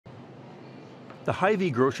The Hy-Vee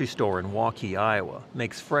grocery store in Waukee, Iowa,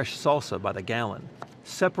 makes fresh salsa by the gallon.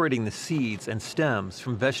 Separating the seeds and stems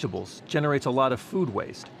from vegetables generates a lot of food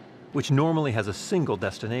waste, which normally has a single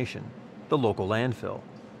destination, the local landfill.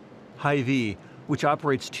 Hy-Vee, which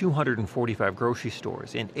operates 245 grocery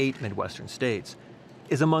stores in 8 Midwestern states,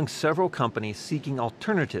 is among several companies seeking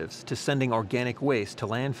alternatives to sending organic waste to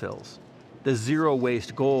landfills. The zero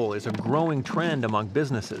waste goal is a growing trend among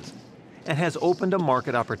businesses and has opened a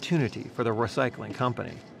market opportunity for the recycling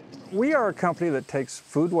company. We are a company that takes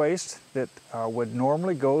food waste that would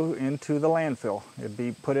normally go into the landfill. It'd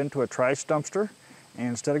be put into a trash dumpster, and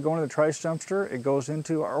instead of going to the trash dumpster, it goes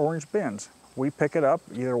into our orange bins. We pick it up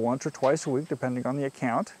either once or twice a week, depending on the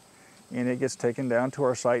account, and it gets taken down to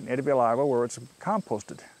our site in Hy-Vee, Iowa, where it's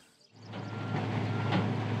composted.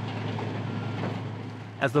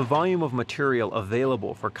 As the volume of material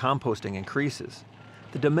available for composting increases,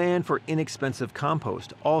 the demand for inexpensive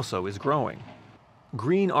compost also is growing.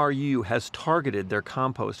 Green RU has targeted their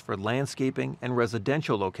compost for landscaping and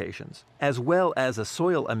residential locations, as well as a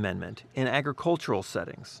soil amendment in agricultural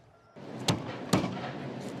settings.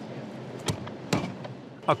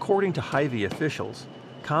 According to Hy-Vee officials,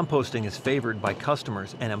 composting is favored by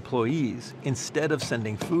customers and employees instead of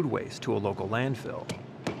sending food waste to a local landfill.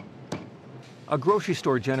 A grocery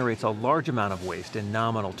store generates a large amount of waste in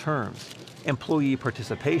nominal terms. Employee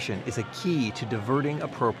participation is a key to diverting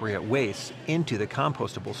appropriate waste into the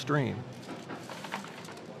compostable stream.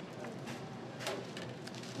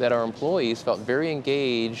 That our employees felt very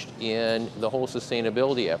engaged in the whole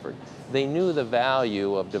sustainability effort. They knew the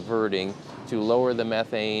value of diverting to lower the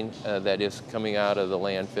methane that is coming out of the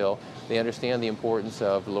landfill. They understand the importance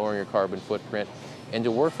of lowering your carbon footprint. And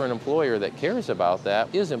to work for an employer that cares about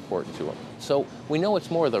that is important to them. So we know it's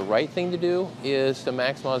more the right thing to do is to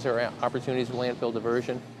maximize our opportunities for landfill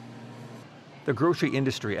diversion. The grocery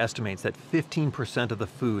industry estimates that 15% of the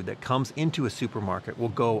food that comes into a supermarket will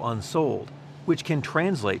go unsold, which can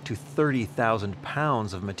translate to 30,000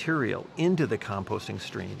 pounds of material into the composting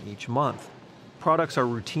stream each month. Products are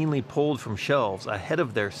routinely pulled from shelves ahead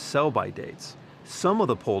of their sell-by dates. Some of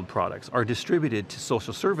the pulled products are distributed to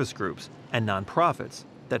social service groups and nonprofits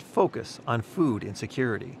that focus on food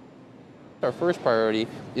insecurity. Our first priority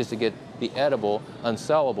is to get the edible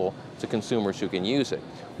unsellable to consumers who can use it.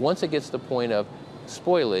 Once it gets to the point of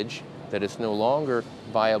spoilage, that it's no longer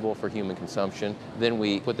viable for human consumption, then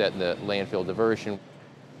we put that in the landfill diversion.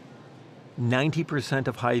 90%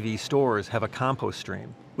 of Hy-Vee stores have a compost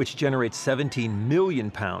stream, which generates 17 million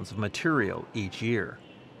pounds of material each year.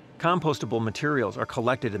 Compostable materials are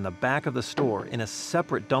collected in the back of the store in a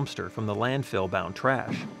separate dumpster from the landfill-bound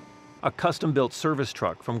trash. A custom-built service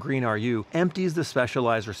truck from Green RU empties the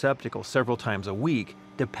specialized receptacle several times a week,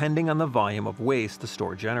 depending on the volume of waste the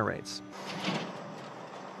store generates.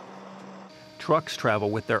 Trucks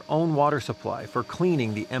travel with their own water supply for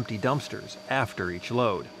cleaning the empty dumpsters after each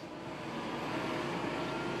load.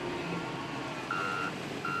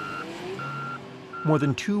 More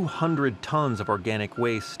than 200 tons of organic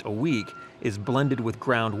waste a week is blended with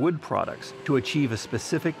ground wood products to achieve a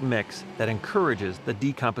specific mix that encourages the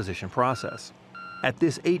decomposition process. At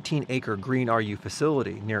this 18-acre Green RU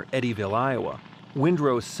facility near Eddyville, Iowa,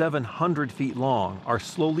 windrows 700 feet long are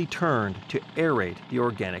slowly turned to aerate the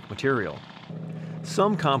organic material.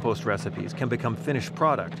 Some compost recipes can become finished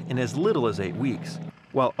product in as little as 8 weeks,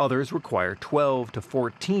 while others require 12 to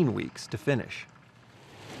 14 weeks to finish.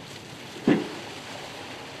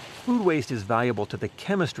 Food waste is valuable to the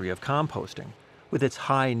chemistry of composting, with its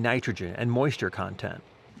high nitrogen and moisture content.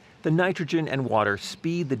 The nitrogen and water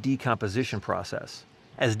speed the decomposition process.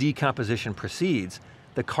 As decomposition proceeds,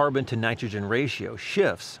 the carbon to nitrogen ratio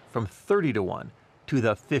shifts from 30:1 to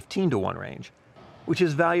the 15:1 range, which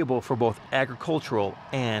is valuable for both agricultural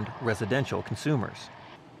and residential consumers.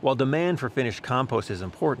 While demand for finished compost is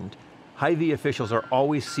important, Hy-Vee officials are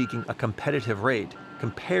always seeking a competitive rate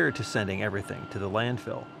compared to sending everything to the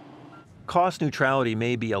landfill. Cost neutrality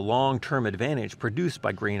may be a long-term advantage produced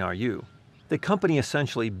by Green RU. The company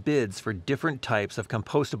essentially bids for different types of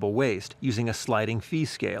compostable waste using a sliding fee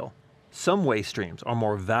scale. Some waste streams are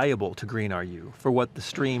more valuable to Green RU for what the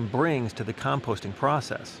stream brings to the composting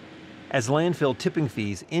process. As landfill tipping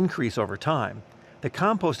fees increase over time, the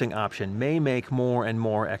composting option may make more and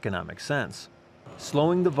more economic sense.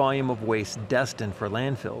 Slowing the volume of waste destined for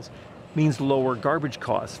landfills means lower garbage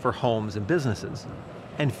costs for homes and businesses,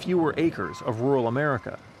 and fewer acres of rural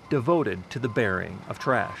America devoted to the burying of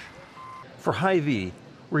trash. For Hy-Vee,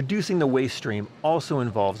 reducing the waste stream also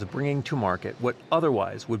involves bringing to market what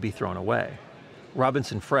otherwise would be thrown away.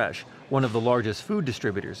 Robinson Fresh, one of the largest food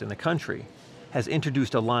distributors in the country, has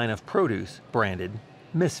introduced a line of produce branded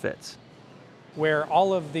Misfits. where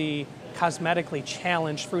all of the cosmetically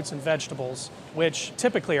challenged fruits and vegetables, which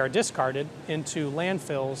typically are discarded into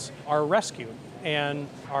landfills, are rescued and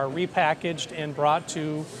are repackaged and brought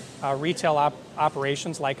to retail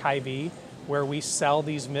operations like Hy-Vee, where we sell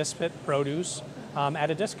these misfit produce at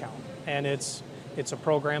a discount. And it's a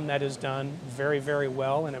program that is done very, very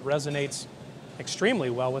well, and it resonates extremely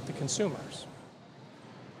well with the consumers.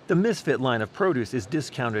 The Misfit line of produce is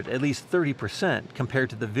discounted at least 30% compared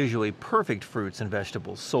to the visually perfect fruits and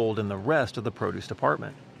vegetables sold in the rest of the produce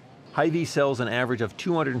department. Hy-Vee sells an average of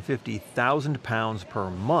 250,000 pounds per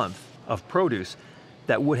month of produce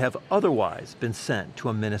that would have otherwise been sent to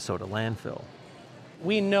a Minnesota landfill.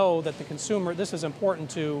 We know that the consumer, this is important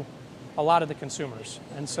to a lot of the consumers,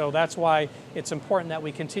 and so that's why it's important that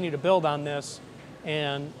we continue to build on this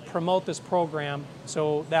and promote this program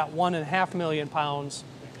so that 1.5 million pounds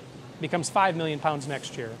becomes 5 million pounds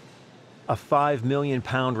next year. A 5 million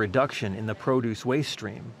pound reduction in the produce waste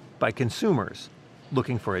stream by consumers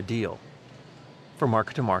looking for a deal. For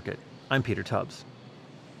Market to Market, I'm Peter Tubbs.